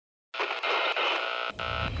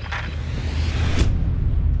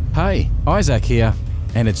Hey, Isaac here,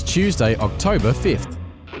 and it's Tuesday, October 5th.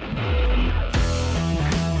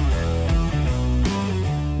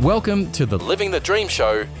 Welcome to the Living the Dream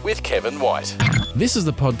Show with Kevin White. This is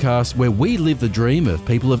the podcast where we live the dream of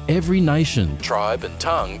people of every nation, tribe and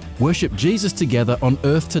tongue worship Jesus together on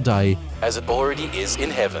earth today as it already is in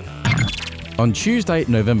heaven. On Tuesday,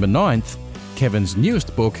 November 9th, Kevin's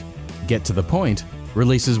newest book, Get to the Point,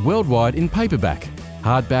 releases worldwide in paperback,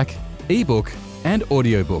 hardback, ebook and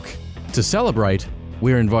audiobook. To celebrate,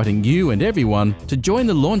 we're inviting you and everyone to join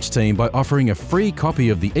the launch team by offering a free copy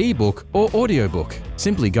of the ebook or audiobook.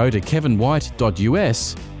 Simply go to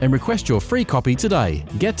kevinwhite.us and request your free copy today.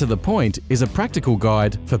 Get to the Point is a practical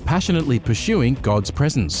guide for passionately pursuing God's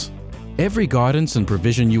presence. Every guidance and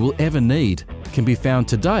provision you will ever need can be found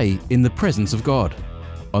today in the presence of God.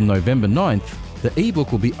 On November 9th, the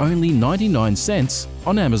ebook will be only 99 cents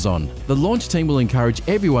on Amazon. The launch team will encourage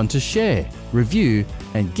everyone to share, review,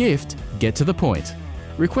 and gift Get to the Point.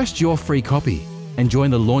 Request your free copy and join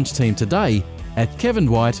the launch team today at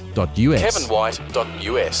kevinwhite.us.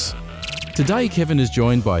 kevinwhite.us. Today, Kevin is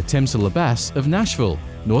joined by Temsala Bass of Nashville,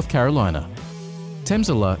 North Carolina.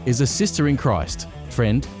 Temsala is a sister in Christ,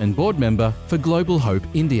 friend and board member for Global Hope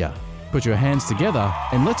India. Put your hands together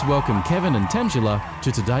and let's welcome Kevin and Temsala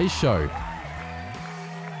to today's show.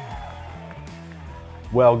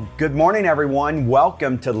 Well, good morning, everyone.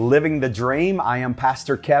 Welcome to Living the Dream. I am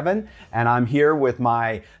Pastor Kevin, and I'm here with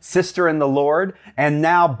my sister in the Lord and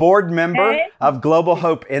now board member of Global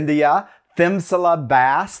Hope India, Temsala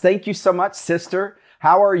Bass. Thank you so much, sister.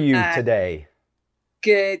 How are you today?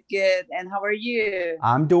 Good. And how are you?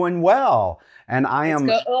 I'm doing well. And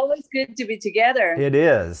It's always good to be together. It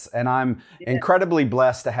is. And I'm incredibly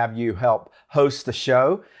blessed to have you help host the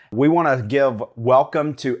show. We want to give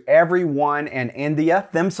welcome to everyone in India.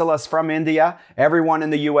 Temsala's from India. Everyone in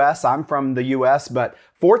the U.S. I'm from the U.S., but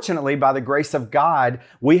fortunately, by the grace of God,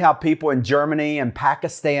 we have people in Germany and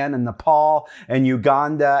Pakistan and Nepal and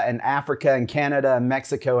Uganda and Africa and Canada and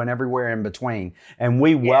Mexico and everywhere in between. And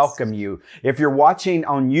we welcome you. If you're watching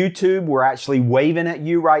on YouTube, we're actually waving at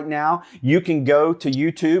you right now. You can go to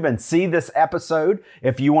YouTube and see this episode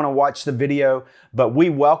if you want to watch the video. But we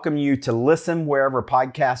welcome you to listen wherever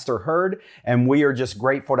podcasts are heard, and we are just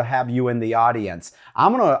grateful to have you in the audience.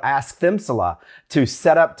 I'm going to ask Temsala to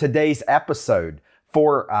set up today's episode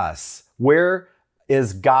for us. Where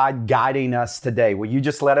is God guiding us today? Will you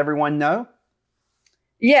just let everyone know?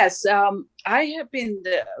 Yes, I have been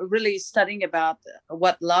really studying about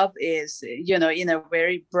what love is, in a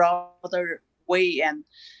very broader way. And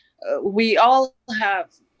we all have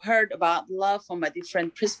heard about love from a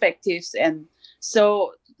different perspectives. And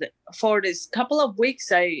so for this couple of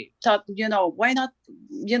weeks, I thought, why not,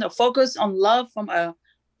 focus on love from a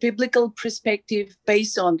biblical perspective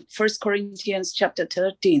based on 1 Corinthians chapter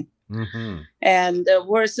 13 and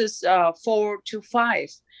verses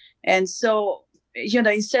 4-5. And so,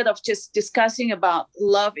 instead of just discussing about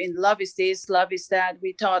love in love is this, love is that,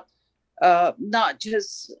 we thought not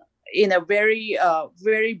just in a very,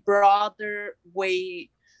 very broader way.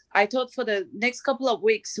 I thought for the next couple of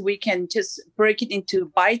weeks, we can just break it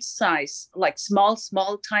into bite size, like small,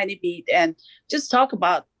 tiny bit, and just talk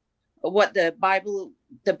about what the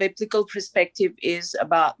biblical perspective is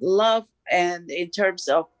about love. And in terms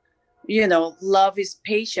of, love is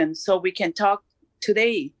patient. So we can talk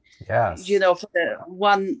today, for the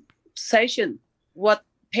one session, what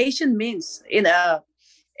patient means in a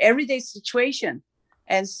everyday situation.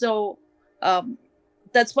 And so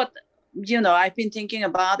that's what, I've been thinking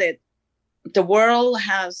about it. The world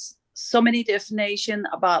has so many definitions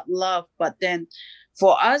about love, but then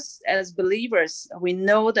for us as believers, we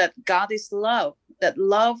know that God is love, that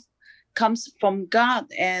love comes from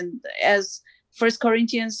God. And as 1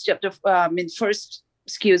 John chapter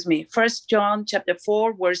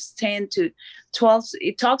 4, verse 10-12,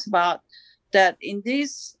 it talks about that in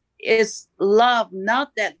this is love,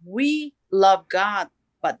 not that we love God,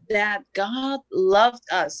 but that God loved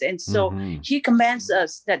us. And so he commands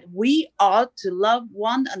us that we ought to love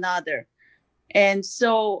one another. And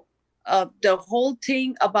so the whole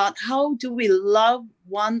thing about how do we love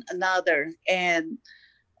one another, and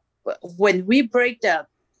when we break that,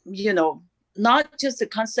 not just the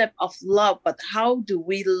concept of love, but how do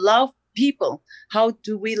we love people? How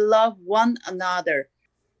do we love one another?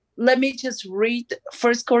 Let me just read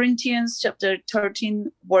 1 Corinthians chapter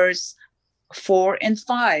 13, verse 4 and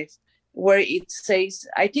 5, where it says,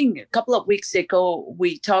 I think a couple of weeks ago,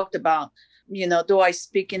 we talked about, though I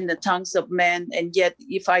speak in the tongues of men, and yet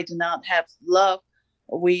if I do not have love,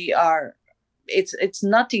 it's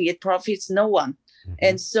nothing. It profits no one.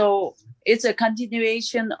 And so it's a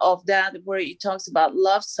continuation of that, where it talks about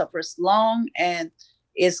love suffers long and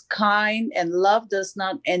is kind, and love does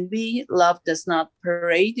not envy, love does not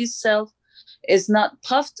parade itself, is not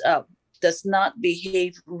puffed up, does not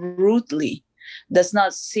behave rudely, does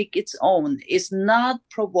not seek its own, is not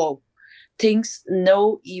provoked, thinks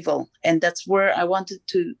no evil. And that's where I wanted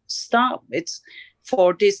to stop. It's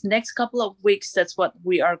for this next couple of weeks, that's what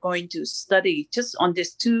we are going to study, just on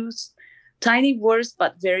these two tiny words,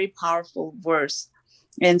 but very powerful words.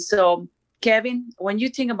 And so, Kevin, when you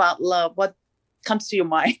think about love, what comes to your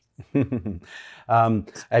mind?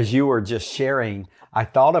 As you were just sharing, I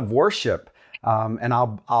thought of worship, and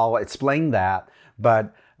I'll explain that.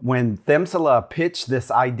 But when Themsala pitched this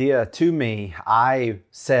idea to me, I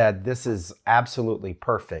said, this is absolutely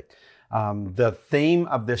perfect. The theme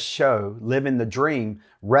of this show, Living the Dream,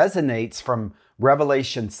 resonates from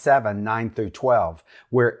Revelation 7, 9 through 12,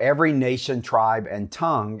 where every nation, tribe, and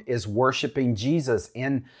tongue is worshiping Jesus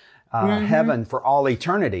in heaven for all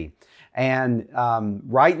eternity. And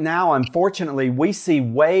right now, unfortunately, we see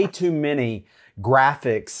way too many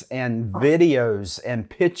graphics and videos and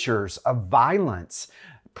pictures of violence,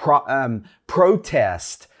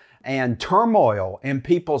 protest, and turmoil in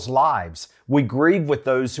people's lives. We grieve with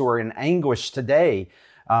those who are in anguish today.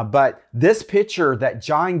 But this picture that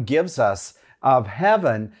John gives us of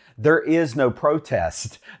heaven, there is no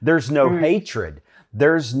protest. There's no hatred.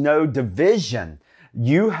 There's no division.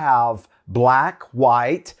 You have black,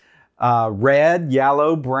 white, red,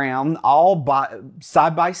 yellow, brown, all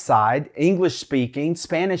side by side, English speaking,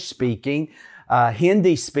 Spanish speaking,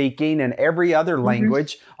 Hindi speaking, and every other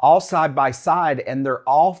language, all side by side, and they're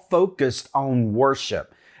all focused on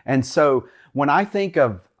worship. And so when I think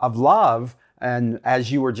of love, and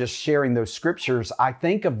as you were just sharing those scriptures, I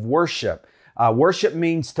think of worship. Worship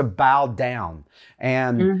means to bow down.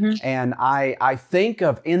 And I think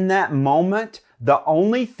of, in that moment, the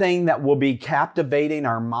only thing that will be captivating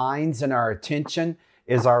our minds and our attention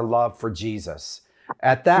is our love for Jesus.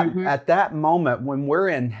 At that moment, when we're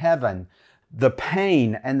in heaven, the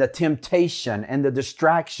pain and the temptation and the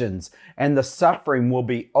distractions and the suffering will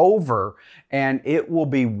be over, and it will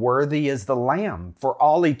be worthy as the Lamb for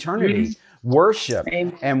all eternity. Worship.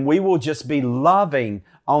 Amen. And we will just be loving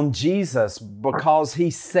on Jesus because He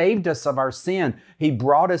saved us of our sin. He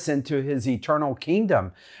brought us into His eternal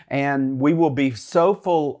kingdom, and we will be so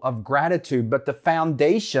full of gratitude. But the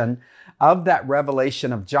foundation of that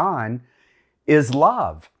revelation of John is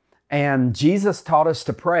love. And Jesus taught us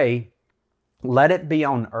to pray, let it be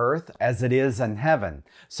on earth as it is in heaven.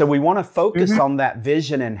 So we want to focus on that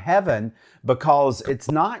vision in heaven, because it's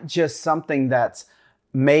not just something that's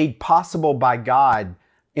made possible by God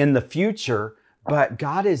in the future, but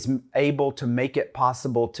God is able to make it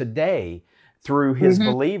possible today through His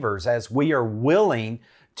believers, as we are willing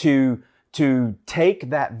to take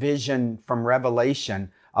that vision from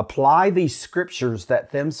Revelation, apply these scriptures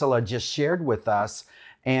that Themsala just shared with us,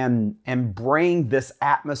 and bring this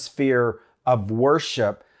atmosphere of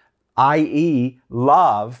worship, i.e.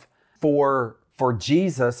 love for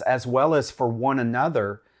Jesus as well as for one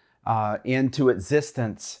another, into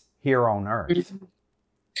existence here on earth.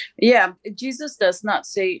 Yeah, Jesus does not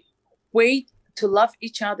say, wait to love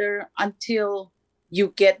each other until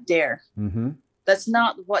you get there. That's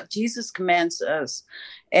not what Jesus commands us.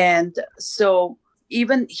 And so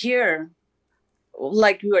even here,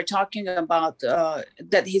 like we were talking about,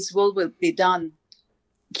 that His will be done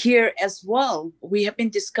here as well. We have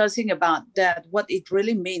been discussing about that, what it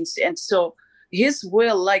really means. And so His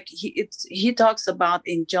will, like he talks about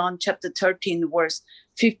in John chapter 13, verse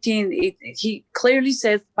 15, he clearly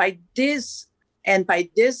says, by this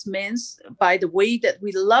means by the way that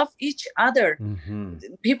we love each other,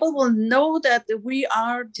 people will know that we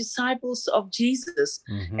are disciples of Jesus.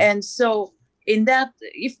 And so in that,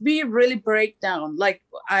 if we really break down, like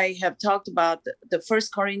I have talked about the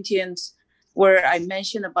First Corinthians, where I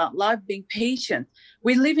mentioned about love being patient,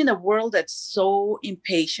 we live in a world that's so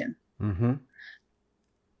impatient.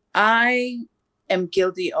 I am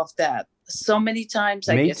guilty of that. So many times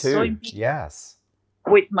I get so impatient. Yes.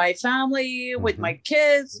 With my family, with my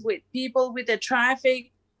kids, with people, with the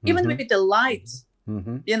traffic, even with the lights,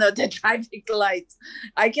 the traffic lights.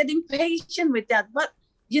 I get impatient with that. But,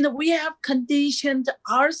 we have conditioned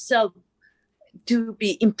ourselves to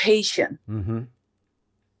be impatient.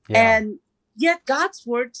 And yet God's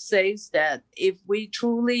word says that if we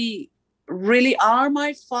truly, really are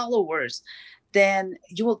my followers, then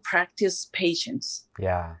you will practice patience.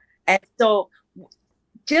 Yeah. And so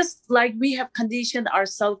just like we have conditioned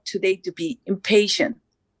ourselves today to be impatient,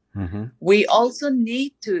 we also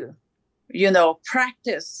need to,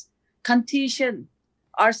 practice, condition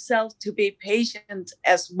ourselves to be patient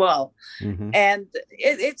as well. And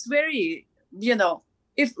it's very,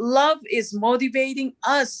 if love is motivating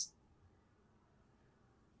us,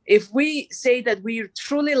 if we say that we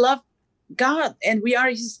truly love God and we are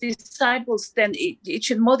his disciples, then it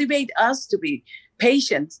should motivate us to be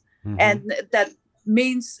patient. And that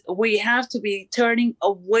means we have to be turning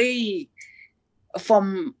away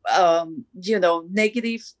from,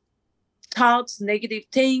 negative thoughts, negative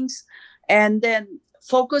things, and then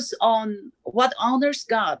focus on what honors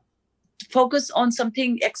God. Focus on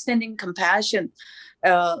something, extending compassion,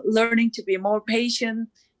 learning to be more patient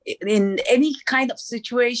in any kind of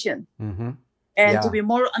situation, and to be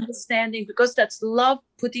more understanding, because that's love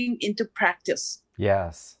putting into practice.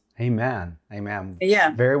 Yes. Amen. Amen.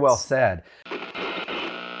 Yeah. Very well said.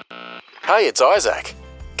 Hey, it's Isaac.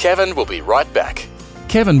 Kevin will be right back.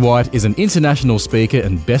 Kevin White is an international speaker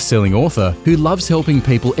and best-selling author who loves helping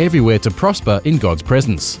people everywhere to prosper in God's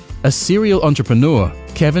presence. A serial entrepreneur,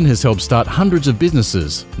 Kevin has helped start hundreds of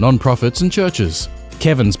businesses, non-profits and churches.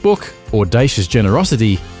 Kevin's book, Audacious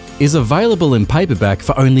Generosity, is available in paperback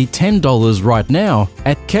for only $10 right now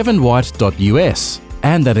at kevinwhite.us,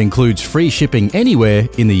 and that includes free shipping anywhere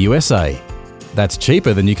in the USA. That's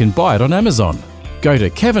cheaper than you can buy it on Amazon. Go to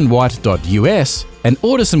kevinwhite.us and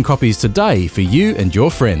order some copies today for you and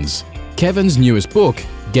your friends. Kevin's newest book,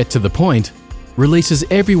 Get to the Point, releases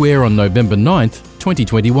everywhere on November 9th,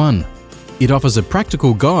 2021. It offers a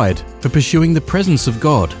practical guide for pursuing the presence of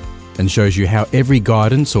God and shows you how every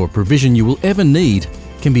guidance or provision you will ever need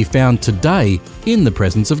can be found today in the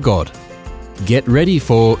presence of God. Get ready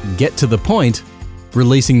for Get to the Point,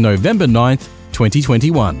 releasing November 9th,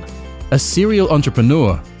 2021. A serial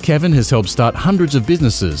entrepreneur, Kevin has helped start hundreds of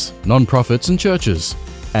businesses, non-profits and churches.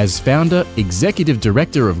 As founder, executive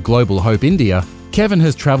director of Global Hope India, Kevin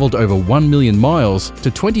has travelled over 1 million miles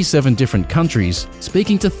to 27 different countries,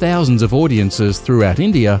 speaking to thousands of audiences throughout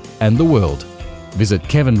India and the world. Visit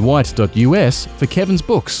kevinwhite.us for Kevin's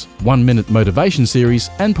books, 1-minute motivation series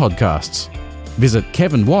and podcasts. Visit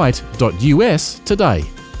kevinwhite.us today.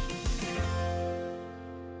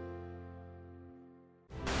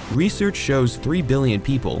 Research shows 3 billion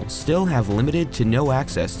people still have limited to no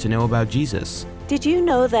access to know about Jesus. Did you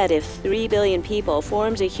know that if 3 billion people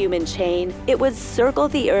formed a human chain, it would circle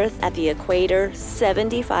the Earth at the equator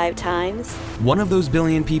 75 times? One of those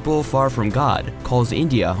billion people far from God calls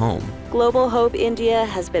India home. Global Hope India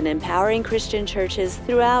has been empowering Christian churches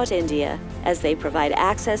throughout India as they provide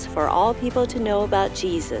access for all people to know about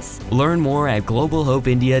Jesus. Learn more at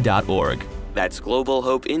globalhopeindia.org. That's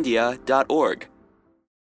globalhopeindia.org.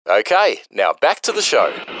 Okay, now back to the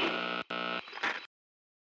show.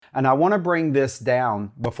 And I want to bring this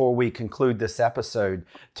down before we conclude this episode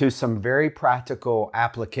to some very practical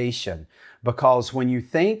application, because when you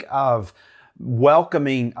think of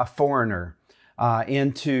welcoming a foreigner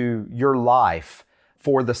into your life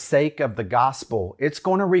for the sake of the gospel, it's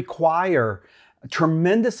going to require a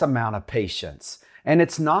tremendous amount of patience. And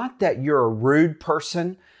it's not that you're a rude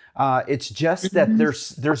person. It's just that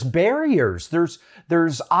there's barriers,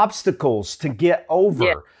 there's obstacles to get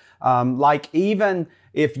over. Yeah. Like even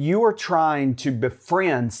if you are trying to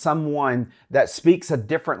befriend someone that speaks a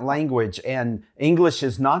different language and English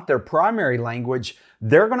is not their primary language,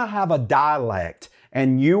 they're going to have a dialect,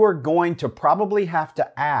 and you are going to probably have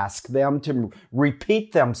to ask them to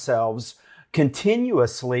repeat themselves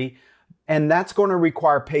continuously. And that's going to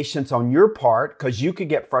require patience on your part, because you could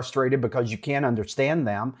get frustrated because you can't understand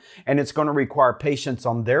them. And it's going to require patience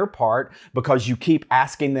on their part because you keep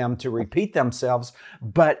asking them to repeat themselves.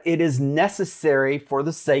 But it is necessary for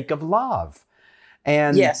the sake of love.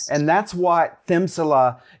 And, and that's what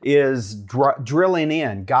Themsala is drilling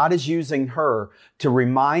in. God is using her to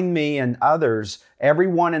remind me and others,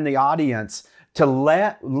 everyone in the audience, to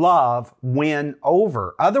let love win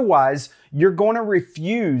over. Otherwise, you're going to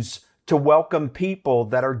refuse to welcome people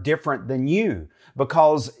that are different than you,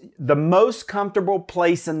 because the most comfortable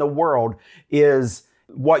place in the world is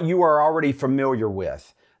what you are already familiar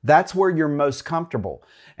with. That's where you're most comfortable.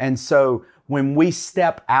 And so when we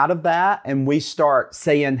step out of that and we start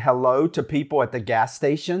saying hello to people at the gas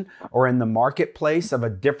station or in the marketplace of a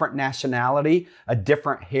different nationality, a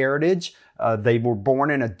different heritage, they were born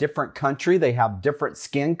in a different country. They have different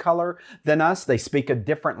skin color than us. They speak a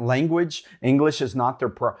different language. English is not their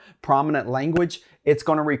prominent language. It's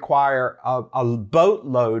going to require a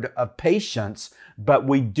boatload of patience, but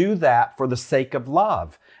we do that for the sake of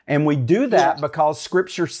love. And we do that because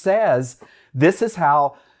Scripture says this is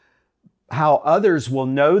how others will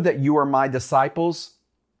know that you are my disciples,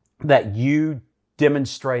 that you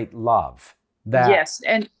demonstrate love. That, yes.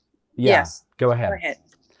 And yes. Go ahead.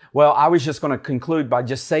 Well, I was just going to conclude by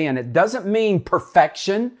just saying it doesn't mean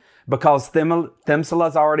perfection, because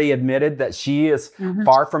Themsala's already admitted that she is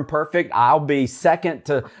far from perfect. I'll be second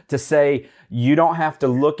to say you don't have to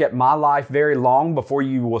look at my life very long before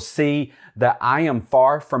you will see that I am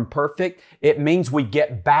far from perfect. It means we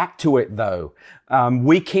get back to it though.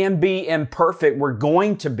 We can be imperfect. We're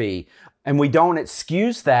going to be. And we don't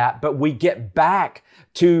excuse that, but we get back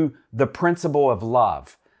to the principle of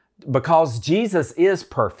love because Jesus is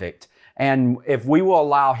perfect. And if we will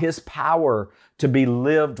allow His power to be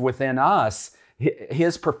lived within us,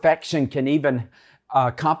 His perfection can even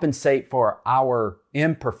compensate for our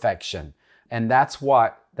imperfection. And that's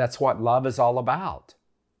what love is all about.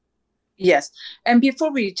 Yes. And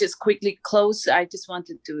before we just quickly close, I just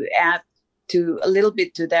wanted to add to a little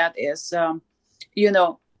bit to that is,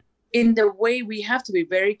 in the way we have to be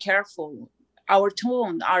very careful, our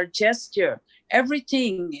tone, our gesture,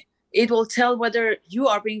 everything, it will tell whether you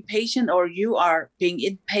are being patient or you are being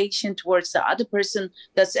impatient towards the other person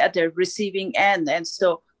that's at the receiving end. And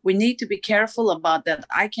so we need to be careful about that.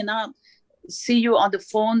 I cannot see you on the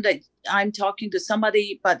phone that I'm talking to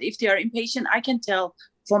somebody, but if they are impatient, I can tell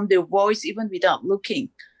from their voice, even without looking,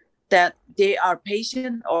 that they are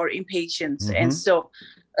patient or impatient. And so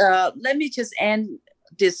let me just end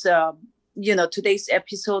this, today's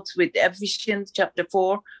episodes with Ephesians chapter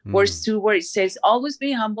 4, verse 2, where it says, always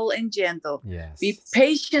be humble and gentle. Yes. Be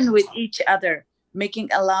patient with each other, making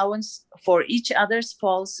allowance for each other's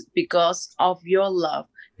faults because of your love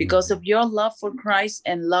for Christ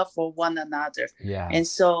and love for one another. Yeah. And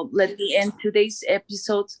so let me end today's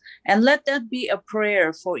episodes, and let that be a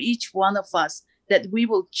prayer for each one of us, that we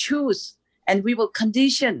will choose and we will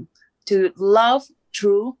condition to love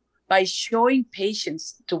true by showing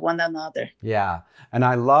patience to one another. Yeah. And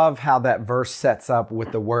I love how that verse sets up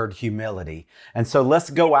with the word humility. And so let's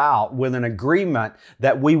go out with an agreement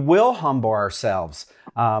that we will humble ourselves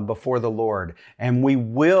before the Lord, and we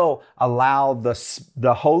will allow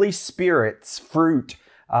the Holy Spirit's fruit,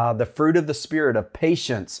 the fruit of the Spirit of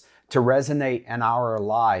patience, to resonate in our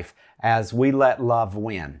life as we let love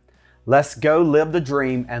win. Let's go live the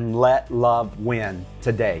dream and let love win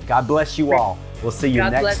today. God bless you all. We'll see you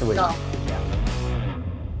next week.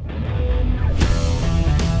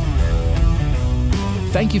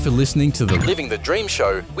 Thank you for listening to the Living the Dream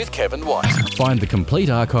Show with Kevin White. Find the complete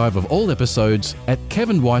archive of all episodes at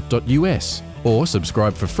kevinwhite.us or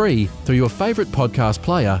subscribe for free through your favourite podcast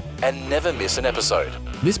player and never miss an episode.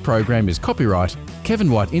 This program is copyright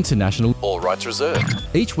Kevin White International, all rights reserved.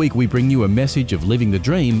 Each week we bring you a message of living the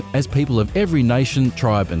dream as people of every nation,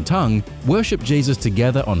 tribe and tongue worship Jesus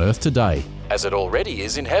together on earth today, as it already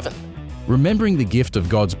is in heaven. Remembering the gift of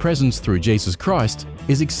God's presence through Jesus Christ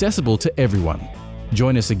is accessible to everyone.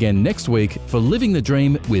 Join us again next week for Living the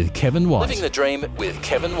Dream with Kevin White. Living the Dream with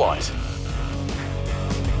Kevin White.